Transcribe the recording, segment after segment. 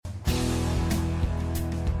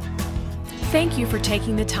Thank you for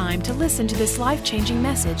taking the time to listen to this life-changing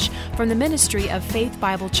message from the ministry of Faith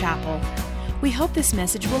Bible Chapel. We hope this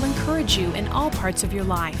message will encourage you in all parts of your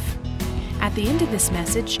life. At the end of this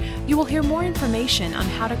message, you will hear more information on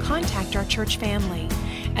how to contact our church family,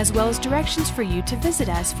 as well as directions for you to visit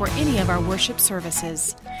us for any of our worship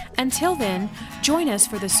services. Until then, join us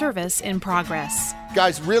for the service in progress.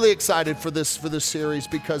 Guys, really excited for this series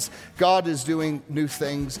because God is doing new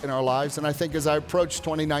things in our lives. And I think as I approach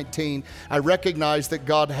 2019, I recognize that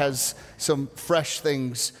God has some fresh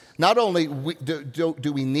things. Not only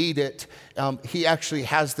do we need it, He actually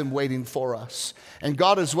has them waiting for us. And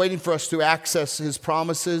God is waiting for us to access His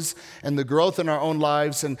promises and the growth in our own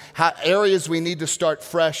lives and areas we need to start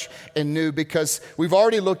fresh and new, because we've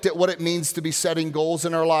already looked at what it means to be setting goals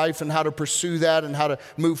in our life and how to pursue that and how to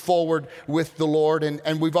move forward with the Lord.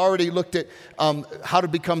 And we've already looked at how to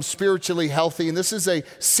become spiritually healthy. And this is a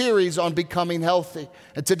series on becoming healthy.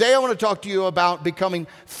 And today I want to talk to you about becoming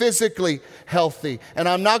physically healthy. And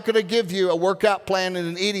I'm not going to give you a workout plan and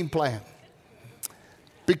an eating plan.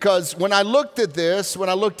 Because when I looked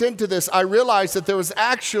into this, I realized that there was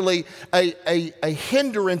actually a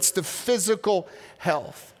hindrance to physical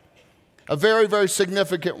health. A very, very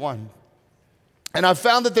significant one. And I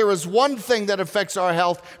found that there is one thing that affects our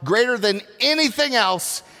health greater than anything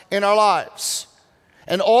else in our lives.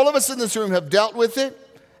 And all of us in this room have dealt with it,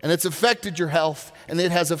 and it's affected your health, and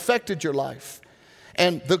it has affected your life.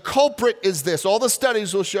 And the culprit is this. All the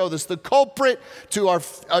studies will show this. The culprit to a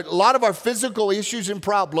lot of our physical issues and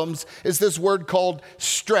problems is this word called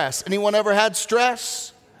stress. Anyone ever had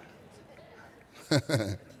stress?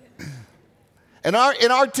 In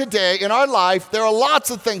our life, there are lots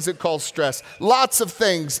of things that cause stress. Lots of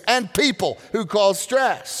things and people who cause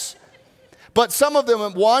stress. But some of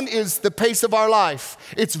them, one is the pace of our life.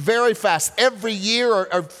 It's very fast. Every year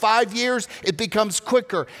or 5 years, it becomes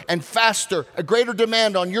quicker and faster, a greater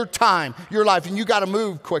demand on your time, your life, and you got to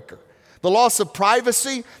move quicker. The loss of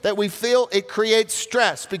privacy that we feel, it creates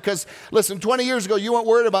stress because, listen, 20 years ago, you weren't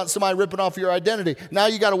worried about somebody ripping off your identity. Now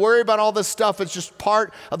you got to worry about all this stuff. It's just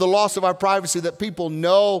part of the loss of our privacy that people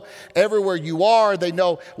know everywhere you are. They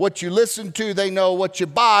know what you listen to. They know what you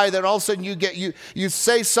buy. Then all of a sudden you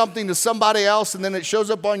say something to somebody else, and then it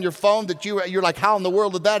shows up on your phone that you're like, how in the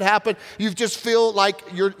world did that happen? You just feel like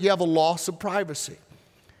you have a loss of privacy.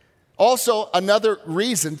 Also, another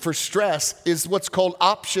reason for stress is what's called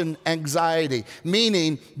option anxiety,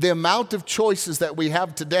 meaning the amount of choices that we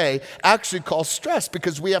have today actually cause stress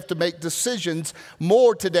because we have to make decisions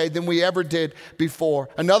more today than we ever did before.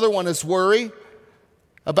 Another one is worry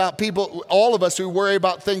about people, all of us who worry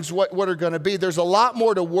about things, what are going to be. There's a lot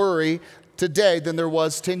more to worry today than there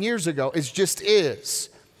was 10 years ago. It just is.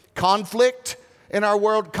 Conflict. In our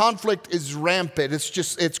world, conflict is rampant.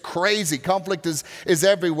 It's crazy. Conflict is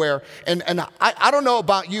everywhere. And I don't know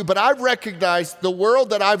about you, but I've recognized the world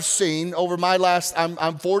that I've seen over my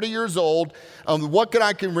I'm 40 years old. What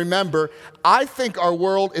I can remember, I think our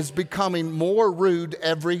world is becoming more rude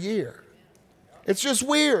every year. It's just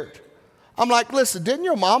weird. I'm like, listen, didn't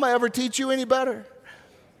your mama ever teach you any better?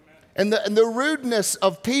 And the rudeness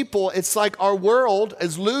of people, it's like our world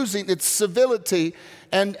is losing its civility.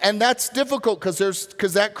 And that's difficult because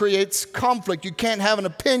that creates conflict. You can't have an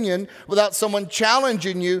opinion without someone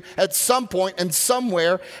challenging you at some point and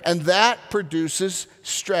somewhere, and that produces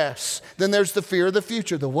stress. Then there's the fear of the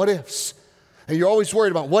future, the what ifs. And you're always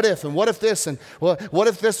worried about what if, and what if this, and what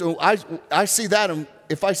if this, and I see that, and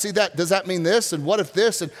if I see that, does that mean this, and what if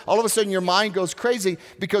this? And all of a sudden your mind goes crazy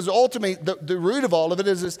because ultimately the root of all of it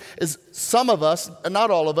is some of us,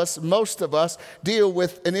 not all of us, most of us deal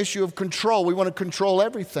with an issue of control. We want to control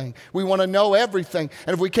everything. We want to know everything.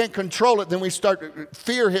 And if we can't control it, then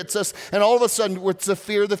fear hits us, and all of a sudden it's the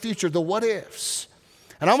fear of the future, the what ifs.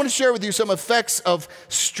 And I want to share with you some effects of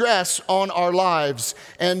stress on our lives.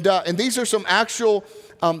 And these are some actual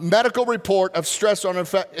medical report of stress on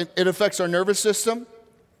it affects our nervous system.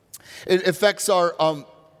 It affects our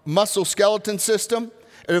muscle skeleton system.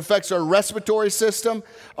 It affects our respiratory system,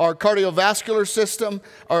 our cardiovascular system,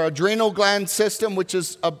 our adrenal gland system, which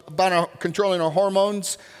is about controlling our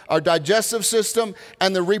hormones, our digestive system,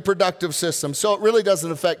 and the reproductive system. So it really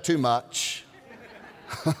doesn't affect too much.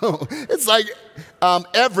 It's like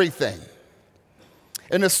everything.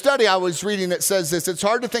 In a study I was reading that says this: it's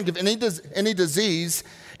hard to think of any disease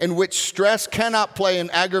in which stress cannot play an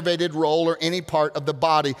aggravated role or any part of the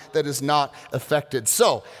body that is not affected.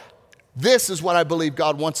 So this is what I believe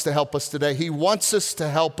God wants to help us today. He wants us to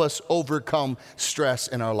help us overcome stress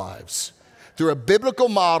in our lives. through a biblical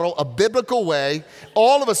model, a biblical way.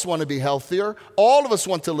 All of us want to be healthier. All of us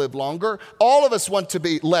want to live longer. All of us want to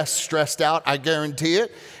be less stressed out, I guarantee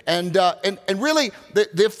it. And really,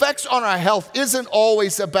 the effects on our health isn't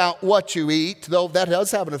always about what you eat, though that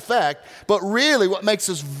does have an effect. But really, what makes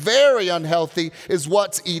us very unhealthy is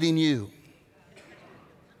what's eating you.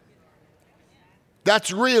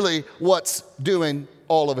 That's really what's doing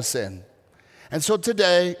all of us in. And so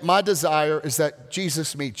today, my desire is that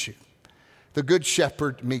Jesus meets you. The Good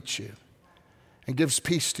Shepherd meets you and gives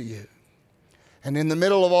peace to you. And in the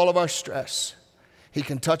middle of all of our stress, he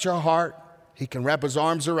can touch our heart. He can wrap his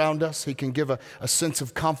arms around us. He can give a sense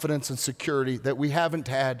of confidence and security that we haven't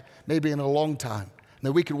had maybe in a long time. And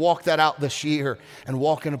that we could walk that out this year and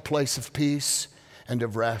walk in a place of peace and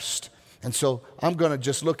of rest. And so I'm going to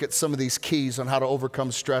just look at some of these keys on how to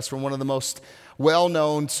overcome stress from one of the most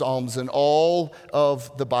well-known Psalms in all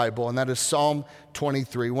of the Bible, and that is Psalm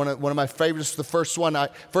 23. One of my favorites, the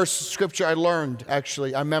first scripture I learned,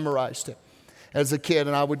 actually, I memorized it as a kid,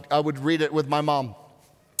 and I would read it with my mom.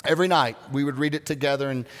 Every night we would read it together,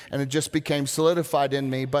 and it just became solidified in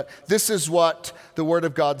me. But this is what the Word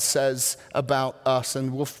of God says about us,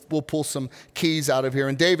 and we'll pull some keys out of here.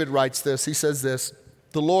 And David writes this. He says this: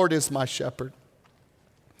 "The Lord is my shepherd,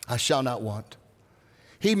 I shall not want.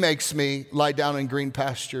 He makes me lie down in green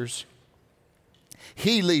pastures.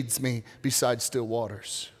 He leads me beside still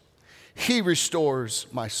waters. He restores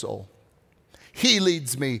my soul. He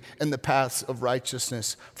leads me in the paths of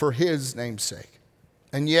righteousness for his name's sake.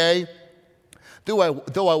 And yea, though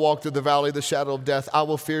I walk through the valley of the shadow of death, I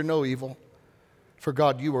will fear no evil. For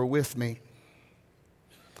God, you are with me.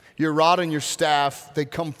 Your rod and your staff, they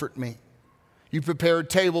comfort me. You prepare a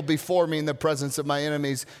table before me in the presence of my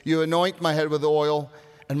enemies. You anoint my head with oil,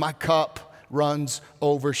 and my cup runs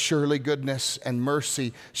over. Surely goodness and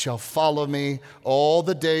mercy shall follow me all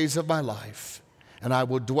the days of my life, and I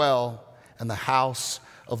will dwell in the house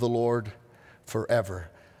of the Lord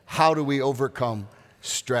forever." How do we overcome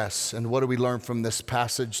stress? And what do we learn from this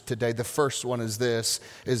passage today? The first one is this,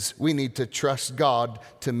 is we need to trust God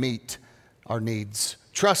to meet our needs.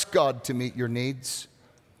 Trust God to meet your needs.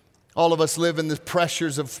 All of us live in the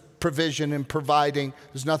pressures of provision and providing.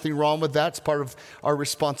 There's nothing wrong with that. It's part of our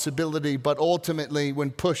responsibility. But ultimately,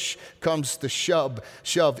 when push comes to shove,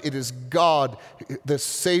 it is God, the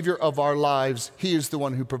Savior of our lives. He is the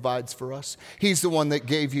one who provides for us. He's the one that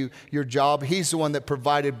gave you your job. He's the one that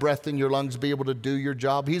provided breath in your lungs to be able to do your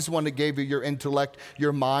job. He's the one that gave you your intellect,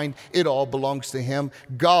 your mind. It all belongs to him.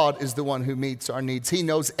 God is the one who meets our needs. He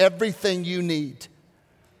knows everything you need.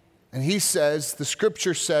 And he says, the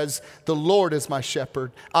scripture says, "The Lord is my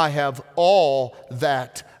shepherd. I have all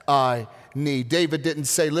that I need." David didn't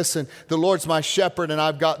say, "Listen, the Lord's my shepherd and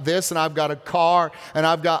I've got this and I've got a car and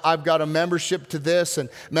I've got a membership to this and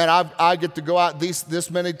man, I get to go out this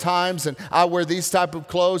many times and I wear these type of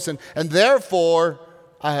clothes and therefore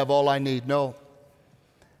I have all I need." No.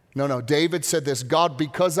 David said this: "God,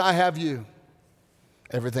 because I have you,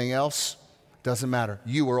 everything else doesn't matter.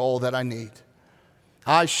 You are all that I need.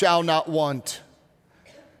 I shall not want."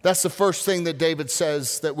 That's the first thing that David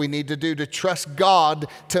says that we need to do, to trust God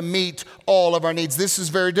to meet all of our needs. This is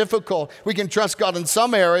very difficult. We can trust God in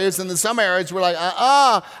some areas, and in some areas we're like,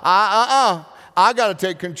 I got to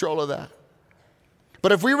take control of that.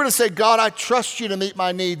 But if we were to say, "God, I trust you to meet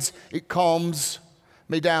my needs," it calms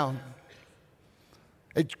me down.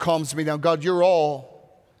 It calms me down. God, you're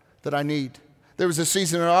all that I need. There was a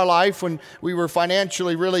season in our life when we were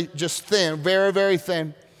financially really just thin, very, very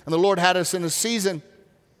thin. And the Lord had us in a season.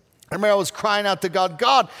 I remember I was crying out to God,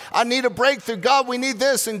 "God, I need a breakthrough. God, we need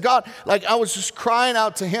this." And God, like I was just crying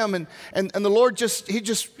out to him. And the Lord he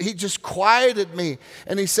just quieted me.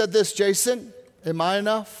 And he said this: "Jason, am I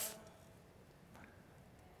enough?"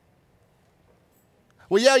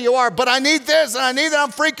 "Well, yeah, you are, but I need this and I need that.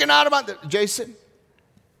 I'm freaking out about this." "Jason,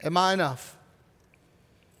 am I enough?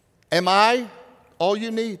 Am I all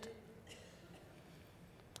you need?"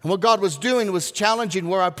 And what God was doing was challenging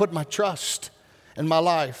where I put my trust in my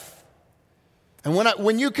life. And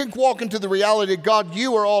when you can walk into the reality of God,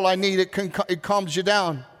 you are all I need, it calms you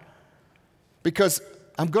down. Because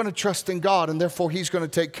I'm going to trust in God, and therefore he's going to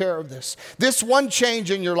take care of this. This one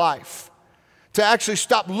change in your life, to actually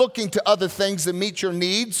stop looking to other things that meet your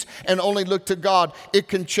needs and only look to God, it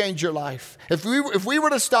can change your life. If we were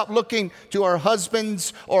to stop looking to our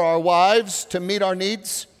husbands or our wives to meet our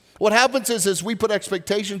needs, what happens is we put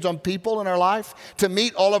expectations on people in our life to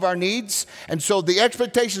meet all of our needs. And so the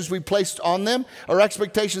expectations we placed on them are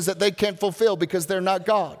expectations that they can't fulfill because they're not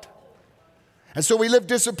God. And so we live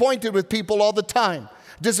disappointed with people all the time.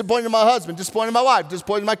 Disappointed in my husband, disappointed in my wife,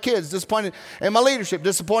 disappointed in my kids, disappointed in my leadership,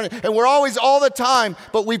 disappointed. And we're always all the time,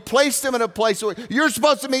 but we place them in a place where you're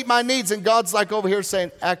supposed to meet my needs. And God's like over here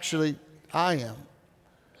saying, actually, I am.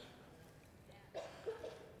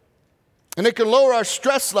 And it can lower our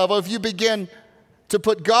stress level if you begin to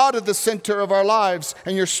put God at the center of our lives,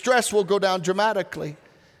 and your stress will go down dramatically.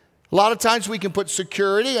 A lot of times we can put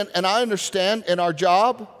security, and I understand, in our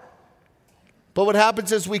job. But what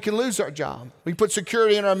happens is we can lose our job. We put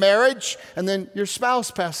security in our marriage, and then your spouse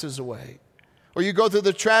passes away. Or you go through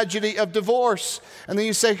the tragedy of divorce, and then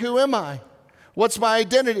you say, who am I? What's my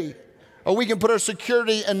identity? Or we can put our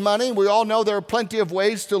security in money. We all know there are plenty of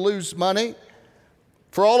ways to lose money.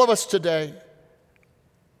 For all of us today,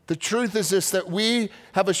 the truth is this, that we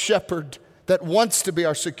have a shepherd that wants to be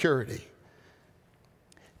our security.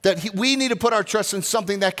 We need to put our trust in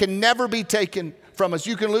something that can never be taken from us.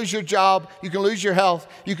 You can lose your job, you can lose your health,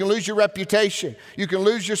 you can lose your reputation, you can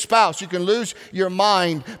lose your spouse, you can lose your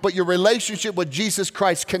mind, but your relationship with Jesus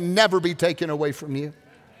Christ can never be taken away from you.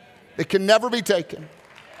 It can never be taken.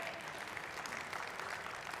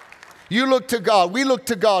 You look to God, we look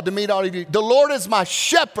to God to meet all of you. The Lord is my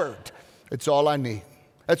shepherd. It's all I need.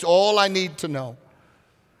 That's all I need to know.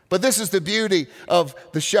 But this is the beauty of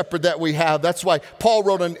the shepherd that we have. That's why Paul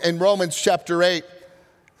wrote in Romans chapter 8,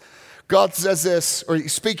 God says this, or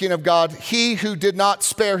speaking of God, he who did not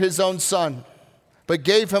spare his own son, but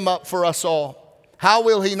gave him up for us all, how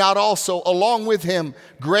will he not also, along with him,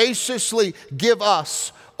 graciously give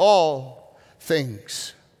us all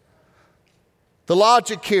things? The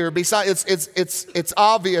logic here, besides, it's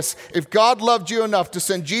obvious. If God loved you enough to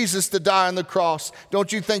send Jesus to die on the cross,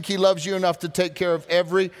 don't you think he loves you enough to take care of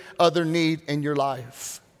every other need in your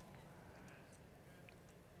life?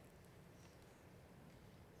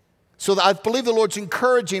 So I believe the Lord's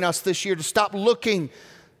encouraging us this year to stop looking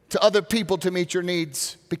to other people to meet your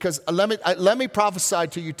needs. Because let me prophesy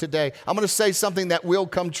to you today. I'm going to say something that will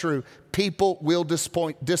come true. People will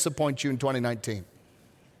disappoint you in 2019.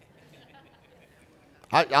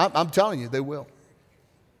 I'm telling you, they will.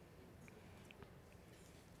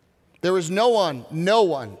 There is no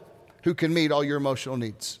one who can meet all your emotional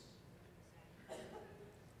needs.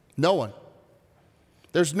 No one.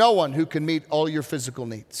 There's no one who can meet all your physical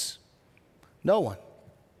needs. No one.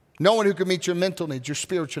 No one who can meet your mental needs, your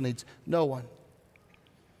spiritual needs. No one.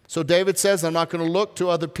 So David says, I'm not going to look to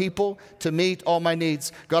other people to meet all my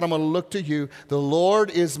needs. God, I'm going to look to you. The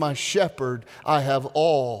Lord is my shepherd. I have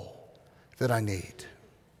all that I need.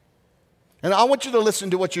 And I want you to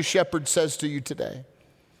listen to what your shepherd says to you today.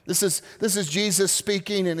 This is Jesus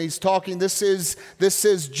speaking, and he's talking. This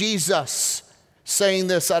is Jesus saying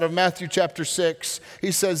this out of Matthew chapter 6.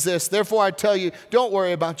 He says this, therefore I tell you, don't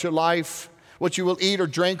worry about your life, what you will eat or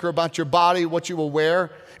drink, or about your body, what you will wear.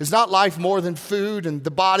 Is not life more than food, and the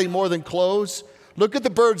body more than clothes? Look at the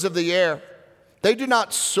birds of the air. They do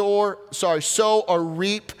not sow or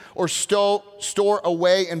reap or store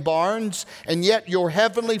away in barns, and yet your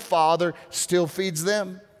heavenly Father still feeds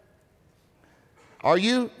them. Are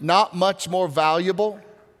you not much more valuable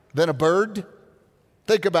than a bird?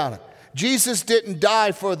 Think about it. Jesus didn't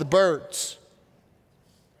die for the birds,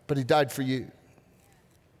 but he died for you.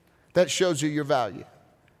 That shows you your value.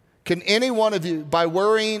 Can any one of you, by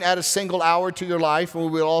worrying add a single hour to your life? And we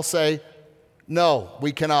will all say, no,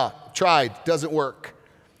 we cannot. Tried, doesn't work.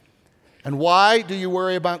 And why do you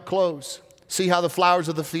worry about clothes? See how the flowers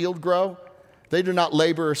of the field grow? They do not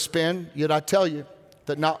labor or spin. Yet I tell you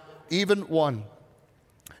that not even one,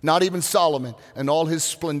 not even Solomon in all his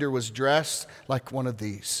splendor was dressed like one of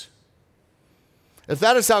these. If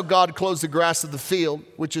that is how God clothes the grass of the field,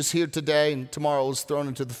 which is here today and tomorrow is thrown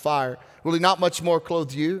into the fire, will he not much more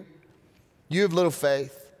clothe you? You have little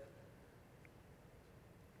faith.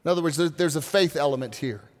 In other words, there's a faith element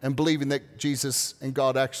here and believing that Jesus and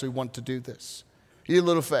God actually want to do this. You have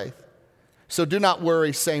little faith. So do not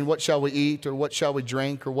worry saying, what shall we eat, or what shall we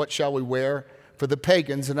drink, or what shall we wear? For the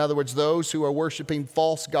pagans, in other words, those who are worshiping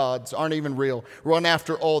false gods, aren't even real, run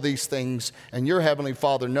after all these things, and your heavenly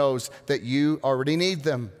Father knows that you already need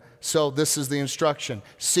them. So this is the instruction.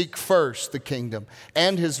 Seek first the kingdom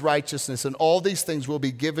and his righteousness, and all these things will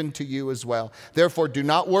be given to you as well. Therefore, do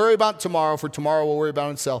not worry about tomorrow, for tomorrow will worry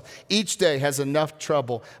about itself. Each day has enough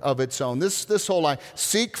trouble of its own. This whole line,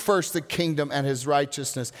 seek first the kingdom and his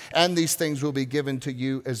righteousness, and these things will be given to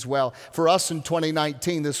you as well. For us in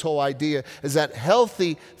 2019, this whole idea is that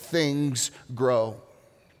healthy things grow.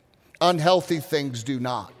 Unhealthy things do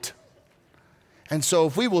not. And so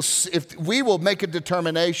if we will make a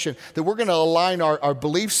determination that we're going to align our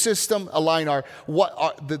belief system, align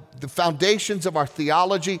the foundations of our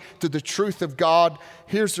theology to the truth of God,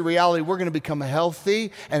 here's the reality: we're going to become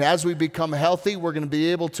healthy. And as we become healthy, we're going to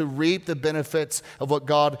be able to reap the benefits of what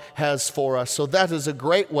God has for us. So that is a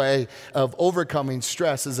great way of overcoming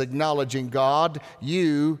stress, is acknowledging, God,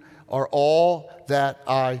 you are all that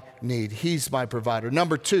I need. He's my provider.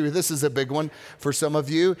 Number 2, this is a big one for some of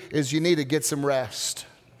you, is you need to get some rest.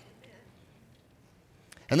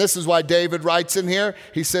 And this is why David writes in here,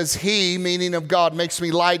 he says, He, meaning of God, makes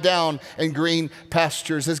me lie down in green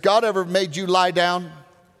pastures. Has God ever made you lie down?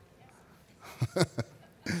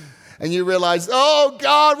 And you realize, oh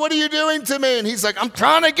God, what are you doing to me? And he's like, I'm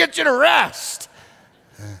trying to get you to rest.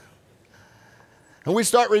 And we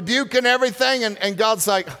start rebuking everything, and God's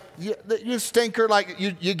like, you stinker. Like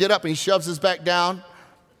you get up and he shoves us back down.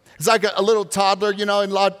 It's like a little toddler,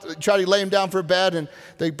 and try to lay him down for bed, and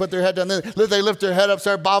they put their head down. Then they lift their head up,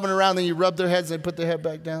 start bobbing around, then you rub their heads, and they put their head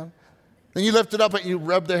back down. Then you lift it up and you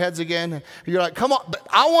rub their heads again. And you're like, come on, but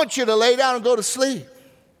I want you to lay down and go to sleep.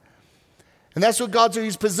 And that's what God's doing.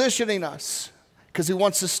 He's positioning us because he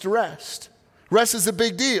wants us to rest. Rest is a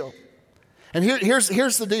big deal. And here's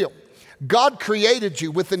the deal. God created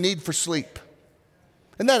you with the need for sleep.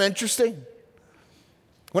 Isn't that interesting?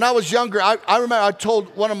 When I was younger, I remember I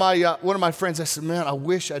told one of my friends, I said, man, I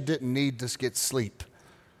wish I didn't need to get sleep.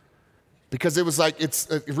 Because it was like, it's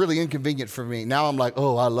really inconvenient for me. Now I'm like,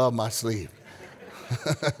 oh, I love my sleep.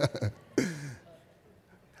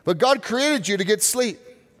 But God created you to get sleep.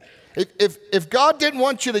 If God didn't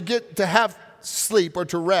want you to have sleep or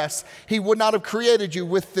to rest, he would not have created you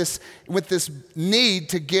with this need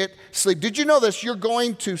to get sleep. Did you know this? You're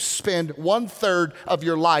going to spend 1/3 of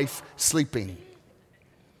your life sleeping.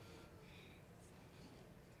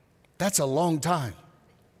 That's a long time.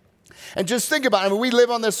 And just think about it. I mean, we live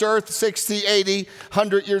on this earth 60, 80,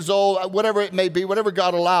 100 years old, whatever it may be, whatever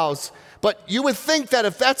God allows. But you would think that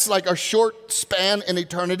if that's like a short span in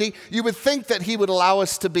eternity, you would think that he would allow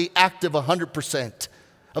us to be active 100%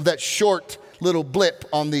 of that short little blip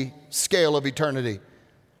on the scale of eternity.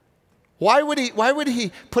 Why would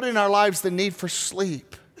he put in our lives the need for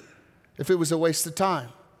sleep if it was a waste of time?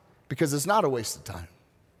 Because it's not a waste of time.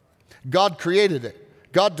 God created it.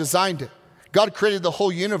 God designed it. God created the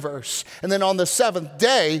whole universe. And then on the 7th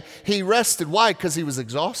day, he rested. Why? Because he was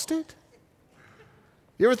exhausted?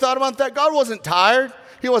 You ever thought about that? God wasn't tired.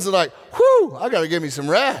 He wasn't like, whew, I got to give me some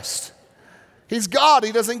rest. He's God.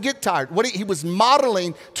 He doesn't get tired. He was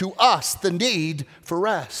modeling to us the need for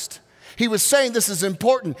rest. He was saying this is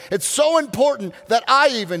important. It's so important that I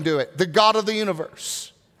even do it. The God of the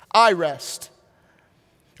universe. I rest.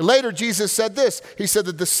 Later, Jesus said this. He said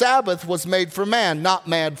that the Sabbath was made for man, not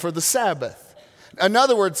man for the Sabbath. In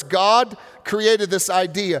other words, God created this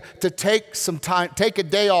idea to take some time, take a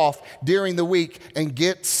day off during the week and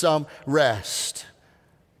get some rest.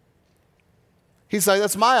 He's like,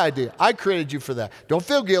 that's my idea. I created you for that. Don't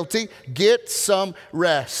feel guilty. Get some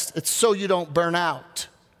rest. It's so you don't burn out.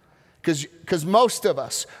 Because most of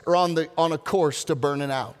us are on a course to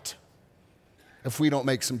burning out if we don't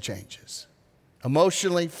make some changes.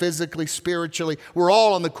 Emotionally, physically, spiritually, we're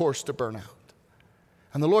all on the course to burn out.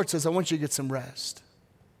 And the Lord says, I want you to get some rest.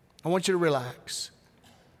 I want you to relax.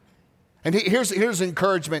 And here's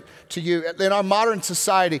encouragement to you. In our modern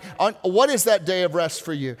society, what is that day of rest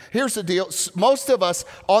for you? Here's the deal. Most of us,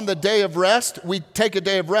 on the day of rest, we take a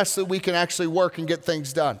day of rest so we can actually work and get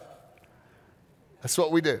things done. That's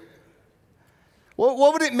what we do.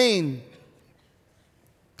 What would it mean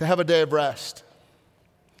to have a day of rest?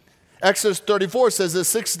 Exodus 34 says that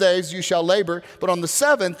 6 days you shall labor, but on the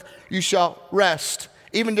 7th you shall rest.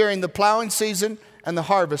 Even during the plowing season and the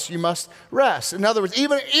harvest, you must rest. In other words,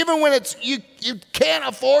 even when it's you can't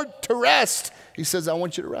afford to rest, he says, I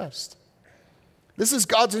want you to rest. This is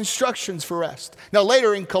God's instructions for rest. Now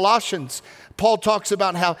later in Colossians, Paul talks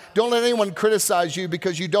about how don't let anyone criticize you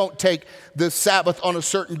because you don't take the Sabbath on a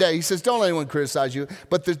certain day. He says, don't let anyone criticize you,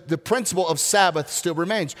 but the principle of Sabbath still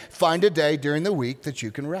remains. Find a day during the week that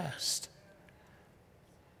you can rest.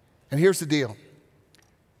 And here's the deal.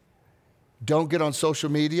 Don't get on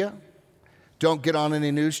social media. Don't get on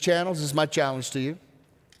any news channels. This is my challenge to you.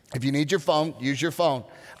 If you need your phone, use your phone.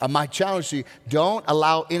 My challenge to you, don't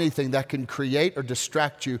allow anything that can create or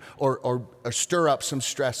distract you or stir up some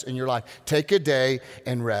stress in your life. Take a day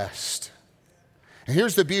and rest. And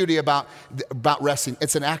here's the beauty about resting.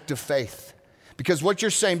 It's an act of faith. Because what you're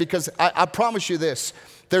saying, because I promise you this,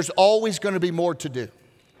 there's always going to be more to do.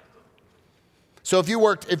 So if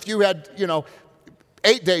you had,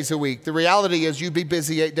 8 days a week. The reality is you'd be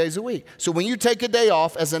busy 8 days a week. So when you take a day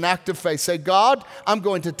off as an act of faith, say, God, I'm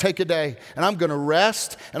going to take a day and I'm going to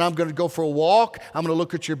rest and I'm going to go for a walk. I'm going to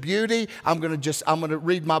look at your beauty. I'm going to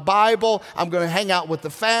read my Bible. I'm going to hang out with the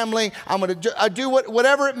family. I'm going to do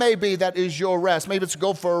whatever it may be that is your rest. Maybe it's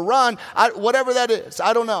go for a run, whatever that is.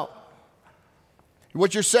 I don't know.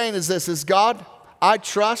 What you're saying is this, is God, I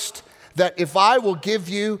trust that if I will give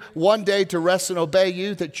you 1 day to rest and obey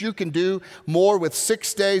you, that you can do more with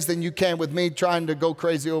 6 days than you can with me trying to go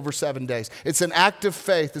crazy over 7 days. It's an act of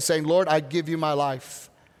faith to saying, Lord, I give you my life.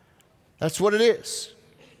 That's what it is.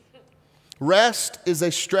 Rest is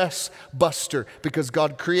a stress buster because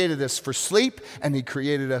God created us for sleep and He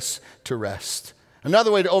created us to rest.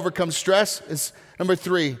 Another way to overcome stress is number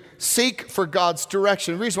 3, seek for God's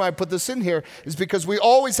direction. The reason why I put this in here is because we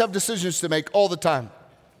always have decisions to make all the time.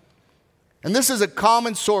 And this is a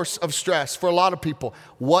common source of stress for a lot of people.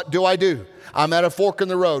 What do I do? I'm at a fork in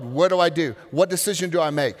the road. What do I do? What decision do I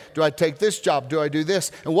make? Do I take this job? Do I do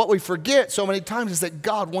this? And what we forget so many times is that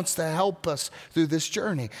God wants to help us through this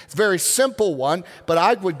journey. It's a very simple one, but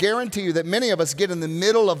I would guarantee you that many of us get in the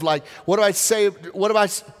middle of like, what do I say? What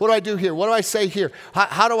do I do here? What do I say here?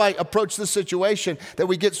 How do I approach this situation? That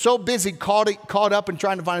we get so busy caught up in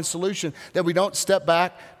trying to find a solution that we don't step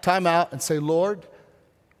back, time out, and say, Lord,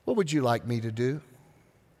 what would you like me to do?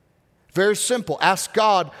 Very simple. Ask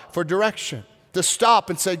God for direction. To stop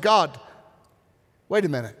and say, God, wait a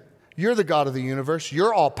minute. You're the God of the universe.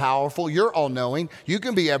 You're all powerful. You're all knowing. You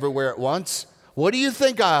can be everywhere at once. What do you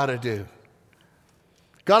think I ought to do?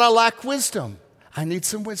 God, I lack wisdom. I need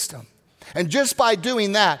some wisdom. And just by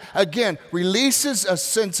doing that, again, releases a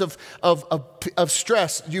sense of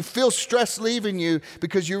stress. You feel stress leaving you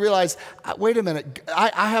because you realize, wait a minute,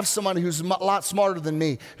 I have somebody who's a lot smarter than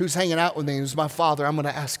me, who's hanging out with me, who's my father. I'm going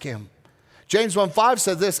to ask him. James 1:5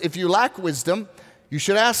 says this, if you lack wisdom, you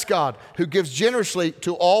should ask God, who gives generously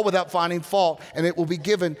to all without finding fault, and it will be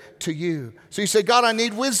given to you. So you say, God, I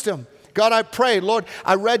need wisdom. God, I pray, Lord,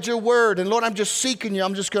 I read your word, and Lord, I'm just seeking you.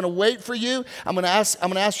 I'm just going to wait for you. I'm going to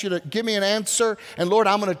ask you to give me an answer, and Lord,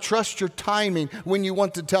 I'm going to trust your timing when you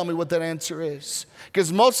want to tell me what that answer is.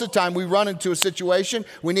 Because most of the time we run into a situation,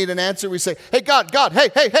 we need an answer, we say, hey, God, hey,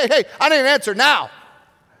 I need an answer now.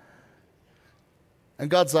 And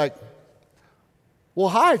God's like, well,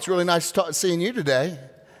 hi, it's really nice seeing you today.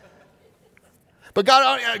 But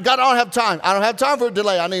God, I don't have time. I don't have time for a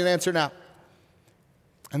delay. I need an answer now.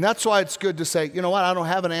 And that's why it's good to say, you know what, I don't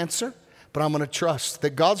have an answer, but I'm going to trust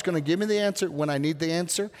that God's going to give me the answer when I need the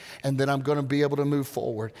answer, and then I'm going to be able to move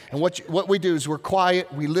forward. And what we do is we're quiet,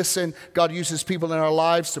 we listen. God uses people in our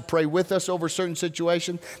lives to pray with us over certain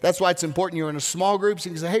situations. That's why it's important you're in a small group, so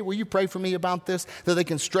you can say, hey, will you pray for me about this? That they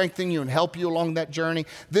can strengthen you and help you along that journey.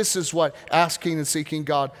 This is what asking and seeking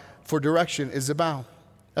God for direction is about.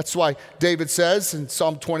 That's why David says in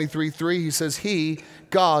Psalm 23:3, he says,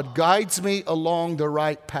 God, guides me along the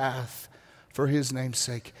right path for his name's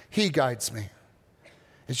sake. He guides me.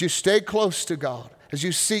 As you stay close to God, as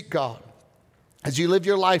you seek God, as you live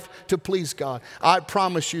your life to please God, I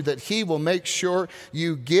promise you that he will make sure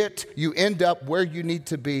you end up where you need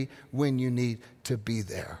to be when you need to be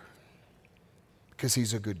there. Because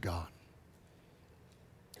he's a good God.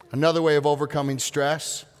 Another way of overcoming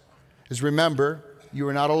stress is remember, you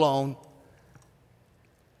are not alone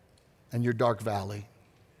in your dark valley.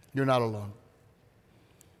 You're not alone.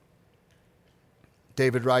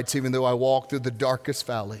 David writes, even though I walk through the darkest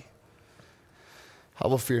valley, I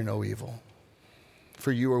will fear no evil.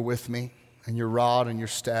 For you are with me, and your rod and your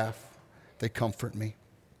staff, they comfort me.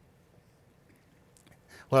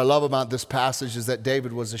 What I love about this passage is that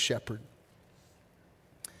David was a shepherd.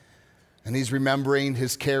 And he's remembering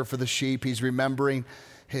his care for the sheep. He's remembering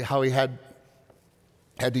how he had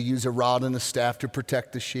to use a rod and a staff to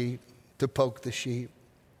protect the sheep, to poke the sheep.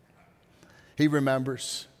 He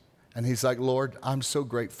remembers, and he's like, Lord, I'm so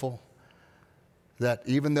grateful that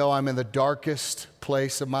even though I'm in the darkest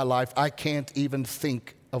place of my life, I can't even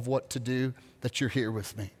think of what to do, that you're here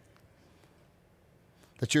with me.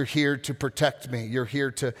 That you're here to protect me. You're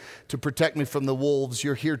here to protect me from the wolves.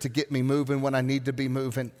 You're here to get me moving when I need to be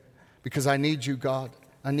moving. Because I need you, God.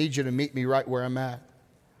 I need you to meet me right where I'm at.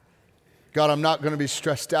 God, I'm not going to be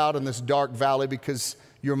stressed out in this dark valley because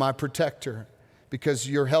you're my protector, because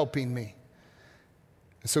you're helping me.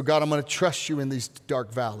 And so, God, I'm going to trust you in these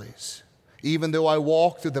dark valleys. Even though I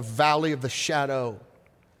walk through the valley of the shadow,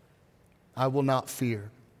 I will not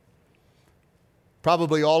fear.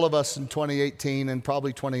 Probably all of us in 2018 and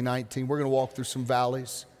probably 2019, we're going to walk through some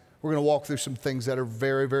valleys. We're going to walk through some things that are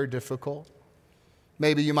very, very difficult.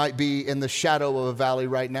 Maybe you might be in the shadow of a valley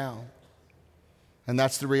right now. And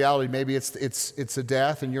that's the reality. Maybe it's a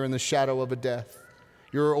death and you're in the shadow of a death.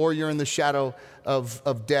 Or you're in the shadow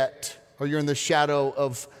of debt. Or you're in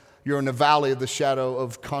the valley of the shadow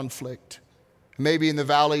of conflict. Maybe in the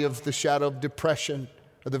valley of the shadow of depression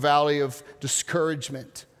or the valley of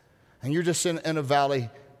discouragement. And you're just in a valley.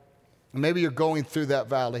 Maybe you're going through that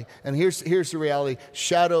valley. And here's the reality.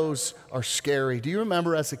 Shadows are scary. Do you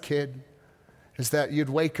remember as a kid? Is that you'd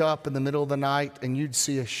wake up in the middle of the night and you'd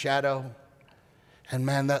see a shadow. And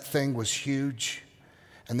man, that thing was huge.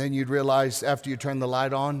 And then you'd realize after you turned the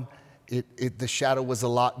light on, the shadow was a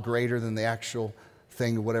lot greater than the actual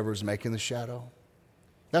thing of whatever was making the shadow.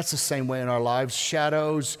 That's the same way in our lives.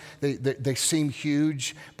 Shadows, they seem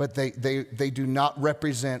huge, but they do not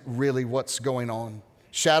represent really what's going on.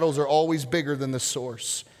 Shadows are always bigger than the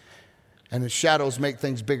source. And the shadows make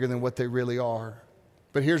things bigger than what they really are.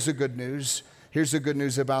 But here's the good news. Here's the good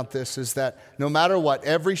news about this is that no matter what,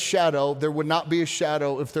 every shadow, there would not be a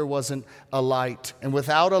shadow if there wasn't a light. And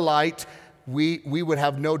without a light, we would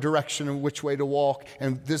have no direction in which way to walk.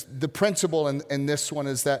 And the principle in this one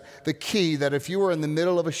is that the key that if you were in the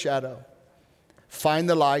middle of a shadow, find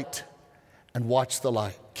the light and watch the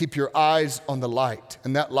light. Keep your eyes on the light.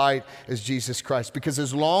 And that light is Jesus Christ. Because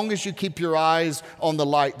as long as you keep your eyes on the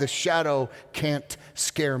light, the shadow can't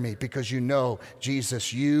scare me. Because you know,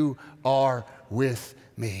 Jesus, you are with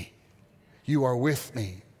me. You are with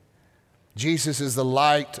me. Jesus is the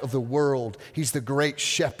light of the world. He's the great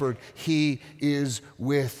shepherd. He is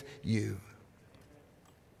with you.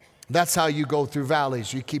 That's how you go through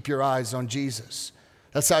valleys. You keep your eyes on Jesus.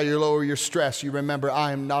 That's how you lower your stress. You remember,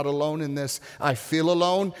 I am not alone in this. I feel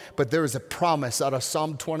alone, but there is a promise out of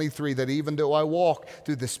Psalm 23 that even though I walk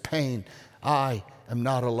through this pain, I am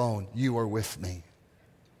not alone. You are with me.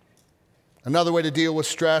 Another way to deal with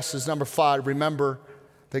stress is number 5, remember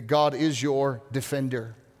that God is your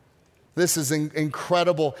defender. This is an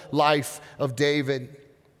incredible life of David,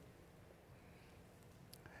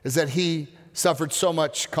 is that he suffered so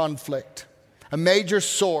much conflict. A major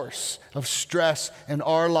source of stress in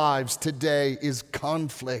our lives today is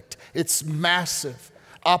conflict. It's massive.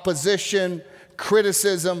 Opposition,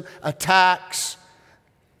 criticism, attacks.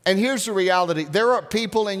 And here's the reality. There are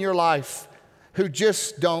people in your life who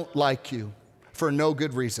just don't like you for no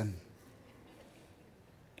good reason.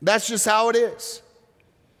 That's just how it is.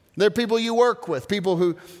 There are people you work with, people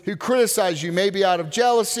who criticize you, maybe out of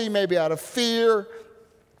jealousy, maybe out of fear.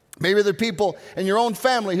 Maybe there are people in your own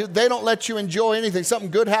family who they don't let you enjoy anything.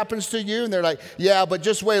 Something good happens to you, and they're like, yeah, but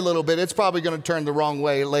just wait a little bit. It's probably going to turn the wrong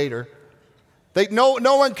way later. No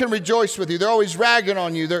one can rejoice with you. They're always ragging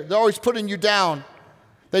on you. They're always putting you down.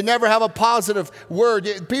 They never have a positive word.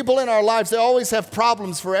 People in our lives, they always have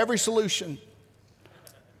problems for every solution.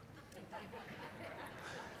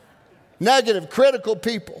 Negative, critical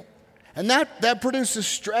people. And that produces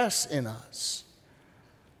stress in us.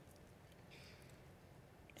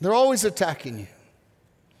 They're always attacking you.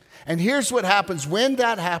 And here's what happens when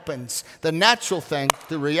that happens. The natural thing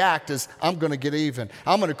to react is, I'm going to get even.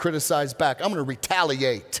 I'm going to criticize back. I'm going to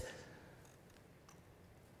retaliate.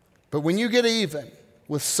 But when you get even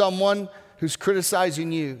with someone who's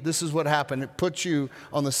criticizing you, this is what happened. It puts you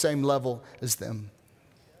on the same level as them.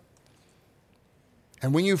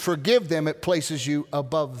 And when you forgive them, it places you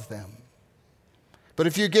above them. But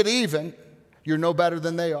if you get even, you're no better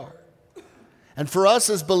than they are. And for us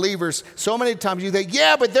as believers, so many times you think,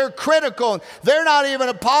 yeah, but they're critical, and they're not even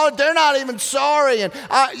they're not even sorry, and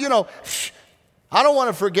I don't want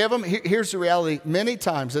to forgive them. Here's the reality. Many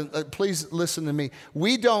times, and please listen to me,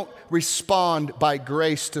 we don't respond by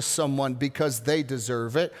grace to someone because they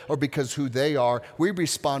deserve it or because who they are. We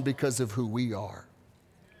respond because of who we are.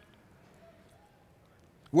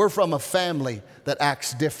 We're from a family that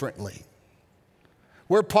acts differently.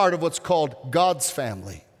 We're part of what's called God's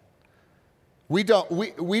family. We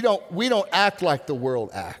don't act like the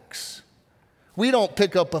world acts. We don't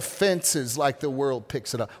pick up offenses like the world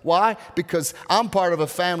picks it up. Why? Because I'm part of a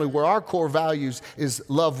family where our core values is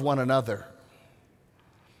love one another.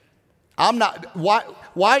 Why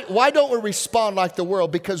don't we respond like the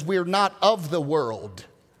world? Because we're not of the world.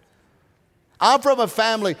 I'm from a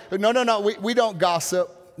family, no, we don't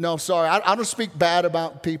gossip. No, sorry, I don't speak bad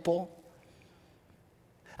about people.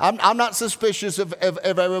 I'm not suspicious of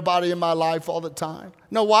everybody in my life all the time.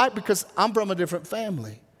 No, why? Because I'm from a different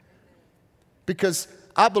family. Because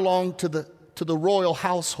I belong to the royal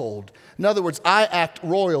household. In other words, I act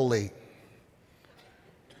royally.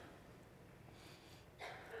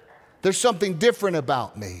 There's something different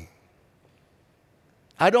about me.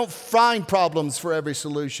 I don't find problems for every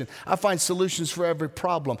solution. I find solutions for every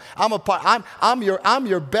problem. I'm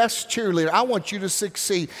your best cheerleader. I want you to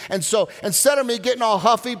succeed. And so instead of me getting all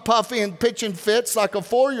huffy puffy and pitching fits like a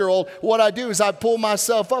 4-year-old, what I do is I pull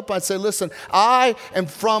myself up. I say, listen, I am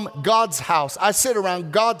from God's house. I sit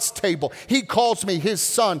around God's table. He calls me his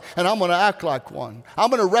son, and I'm going to act like one.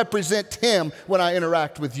 I'm going to represent him when I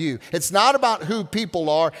interact with you. It's not about who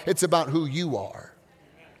people are. It's about who you are.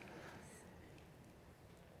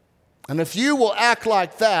 And if you will act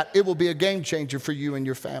like that, it will be a game changer for you and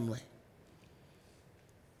your family.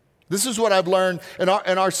 This is what I've learned in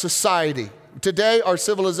our society. Today, our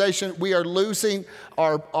civilization, we are losing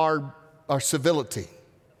our civility.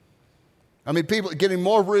 I mean, people are getting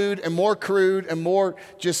more rude and more crude and more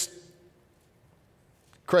just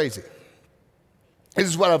crazy. This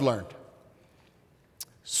is what I've learned.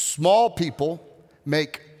 Small people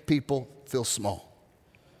make people feel small.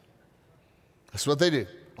 That's what they do.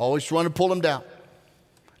 Always trying to pull them down.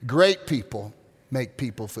 Great people make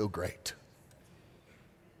people feel great.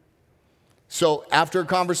 So after a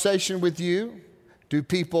conversation with you, do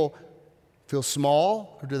people feel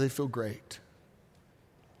small or do they feel great?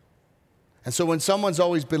 And so when someone's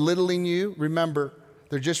always belittling you, remember,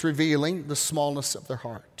 they're just revealing the smallness of their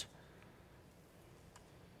heart.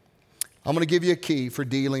 I'm going to give you a key for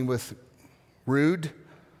dealing with rude,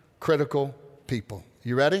 critical people.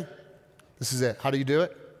 You ready? This is it. How do you do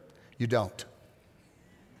it? You don't.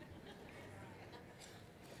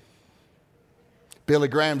 Billy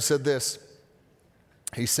Graham said this.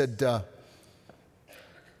 He said,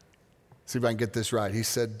 see if I can get this right. He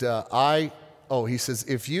said, he says,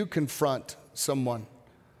 if you confront someone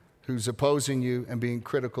who's opposing you and being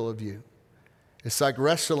critical of you, it's like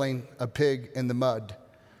wrestling a pig in the mud,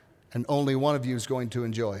 and only one of you is going to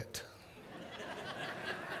enjoy it.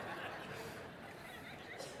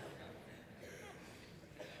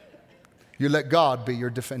 You let God be your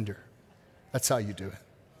defender. That's how you do it.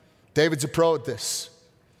 David's a pro at this.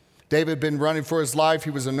 David had been running for his life. He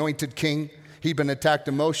was anointed king. He'd been attacked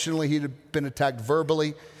emotionally. He'd been attacked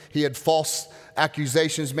verbally. He had false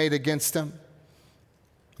accusations made against him.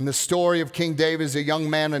 And the story of King David is a young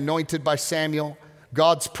man anointed by Samuel,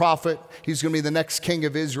 God's prophet. He's going to be the next king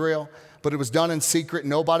of Israel. But it was done in secret.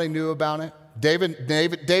 Nobody knew about it. David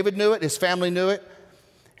knew it. His family knew it.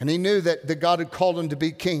 And he knew that God had called him to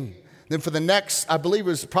be king. Then for the next, I believe it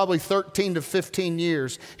was probably 13 to 15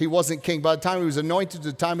 years, he wasn't king. By the time he was anointed, to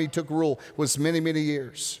the time he took rule was many, many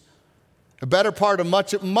years. The better part of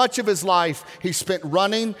much of his life, he spent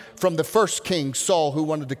running from the first king, Saul, who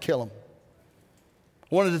wanted to kill him.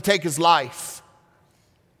 Wanted to take his life.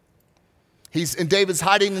 And David's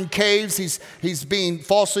hiding in caves. He's being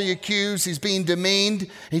falsely accused. He's being demeaned.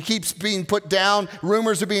 He keeps being put down.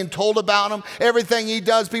 Rumors are being told about him. Everything he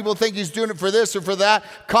does, people think he's doing it for this or for that.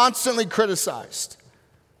 Constantly criticized.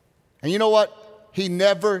 And you know what? He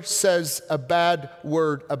never says a bad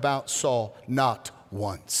word about Saul. Not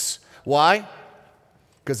once. Why?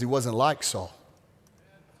 Because he wasn't like Saul.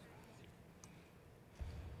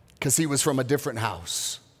 Because he was from a different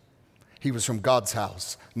house. He was from God's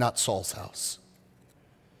house, not Saul's house.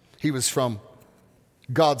 He was from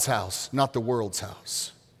God's house, not the world's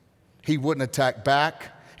house. He wouldn't attack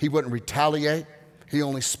back. He wouldn't retaliate. He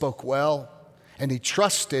only spoke well. And he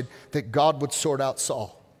trusted that God would sort out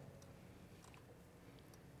Saul.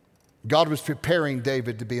 God was preparing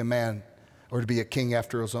David to be a man or to be a king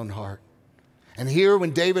after his own heart. And here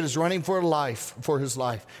when David is running for his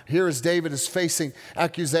life, here as David is facing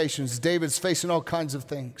accusations, David's facing all kinds of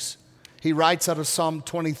things. He writes out of Psalm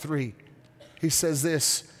 23. He says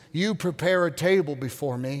this, you prepare a table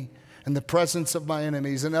before me in the presence of my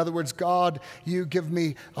enemies. In other words, God, you give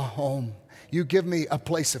me a home. You give me a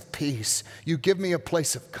place of peace. You give me a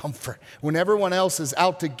place of comfort. When everyone else is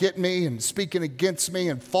out to get me and speaking against me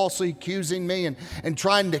and falsely accusing me and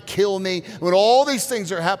trying to kill me, when all these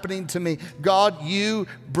things are happening to me, God, you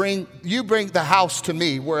bring the house to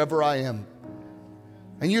me wherever I am.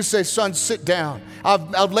 And you say, son, sit down.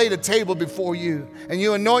 I've laid a table before you. And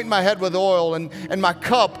you anoint my head with oil, and my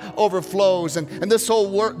cup overflows. And this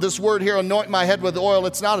word here, anoint my head with oil,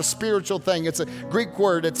 it's not a spiritual thing. It's a Greek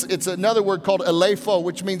word. It's another word called elepho,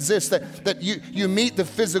 which means this, that you meet the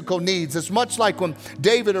physical needs. It's much like when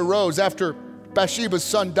David arose after Bathsheba's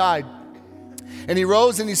son died. And he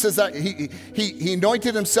rose and he says that he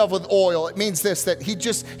anointed himself with oil. It means this, that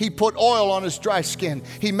he put oil on his dry skin.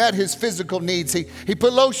 He met his physical needs. He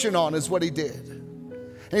put lotion on is what he did.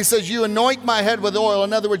 And he says, you anoint my head with oil.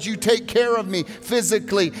 In other words, you take care of me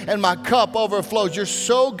physically and my cup overflows. You're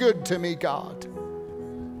so good to me, God.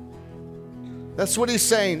 That's what he's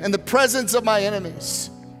saying. In the presence of my enemies.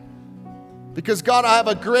 Because God, I have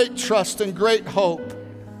a great trust and great hope,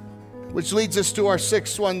 which leads us to our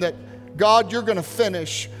sixth one, that God, you're going to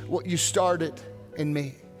finish what you started in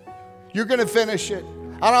me. You're going to finish it.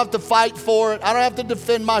 I don't have to fight for it. I don't have to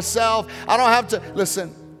defend myself. I don't have to,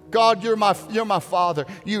 listen, God, you're my Father.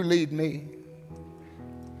 You lead me.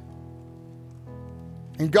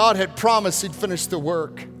 And God had promised he'd finish the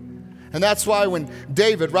work. And that's why when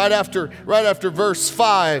David, right after verse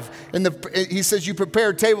 5, he says, you prepare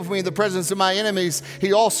a table for me in the presence of my enemies.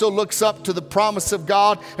 He also looks up to the promise of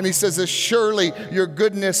God and he says, surely your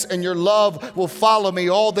goodness and your love will follow me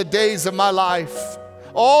all the days of my life.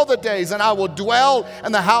 All the days, and I will dwell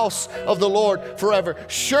in the house of the Lord forever.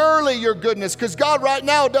 Surely your goodness, because God right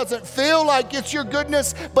now doesn't feel like it's your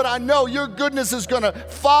goodness, but I know your goodness is going to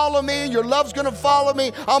follow me. Your love's going to follow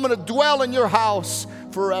me. I'm going to dwell in your house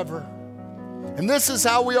forever. And this is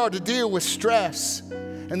how we are to deal with stress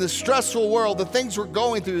in the stressful world, the things we're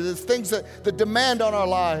going through, the things that demand on our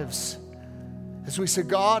lives. As we say,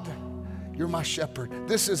 God, you're my shepherd.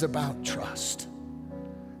 This is about trust.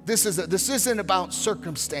 This isn't about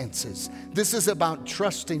circumstances. This is about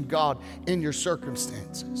trusting God in your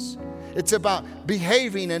circumstances. It's about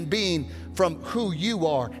behaving and being from who you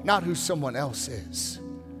are, not who someone else is.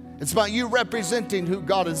 It's about you representing who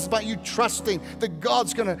God is. It's about you trusting that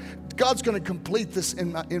God's gonna complete this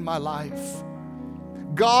in my life.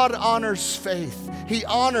 God honors faith. He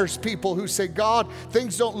honors people who say, God,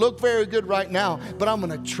 things don't look very good right now, but I'm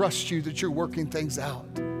going to trust you that you're working things out.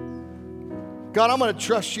 God, I'm going to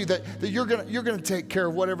trust you that you're going to take care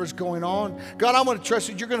of whatever's going on. God, I'm going to trust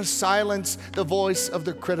you. You're going to silence the voice of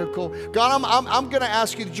the critical. God, I'm going to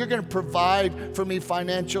ask you that you're going to provide for me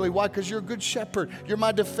financially. Why? Because you're a good shepherd. You're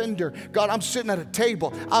my defender. God, I'm sitting at a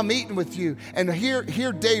table. I'm eating with you. And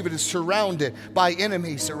here David is surrounded by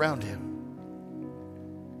enemies around him.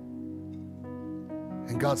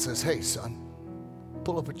 And God says, hey, son,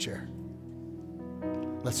 pull up a chair.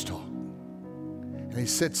 Let's talk. And he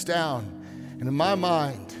sits down. And in my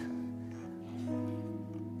mind,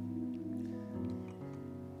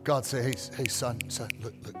 God said, hey, son,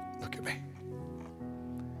 look at me.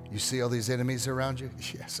 You see all these enemies around you?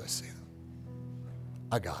 Yes, I see them.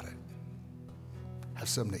 I got it. Have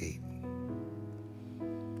something to eat.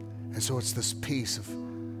 And so it's this peace of,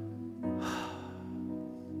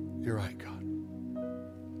 you're right, God.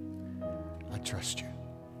 I trust you.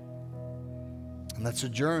 And that's a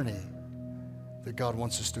journey that God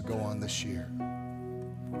wants us to go on this year.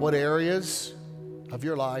 What areas of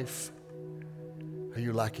your life are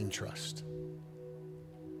you lacking trust?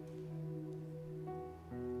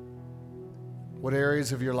 What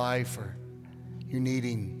areas of your life are you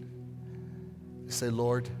needing to say,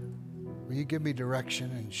 Lord, will you give me direction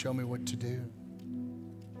and show me what to do?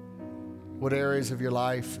 What areas of your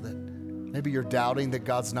life that maybe you're doubting that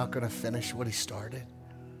God's not going to finish what he started?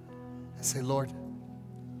 And say, Lord,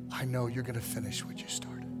 I know you're going to finish what you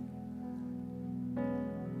started.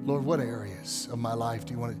 Lord, what areas of my life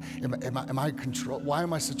do you want to, am I control? Why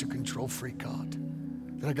am I such a control freak, God?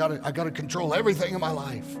 That I got to control everything in my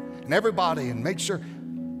life and everybody and make sure.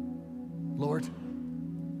 Lord,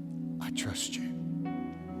 I trust you.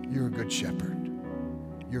 You're a good shepherd.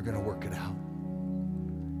 You're going to work it out.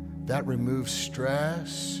 That removes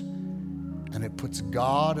stress and it puts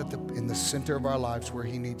God in the center of our lives where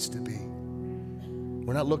he needs to be.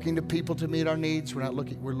 We're not looking to people to meet our needs. We're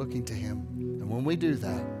looking to him. And when we do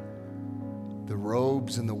that, the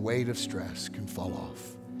robes and the weight of stress can fall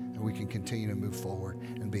off. And we can continue to move forward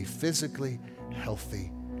and be physically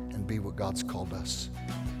healthy and be what God's called us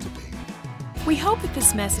to be. We hope that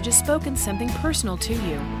this message has spoken something personal to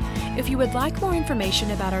you. If you would like more information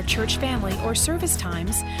about our church family or service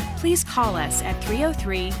times, please call us at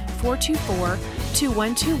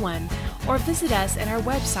 303-424-2121 or visit us at our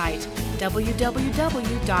website, www.fbci.org.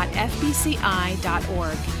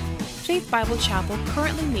 Faith Bible Chapel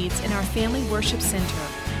currently meets in our Family Worship Center,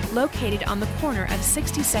 located on the corner of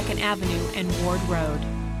 62nd Avenue and Ward Road.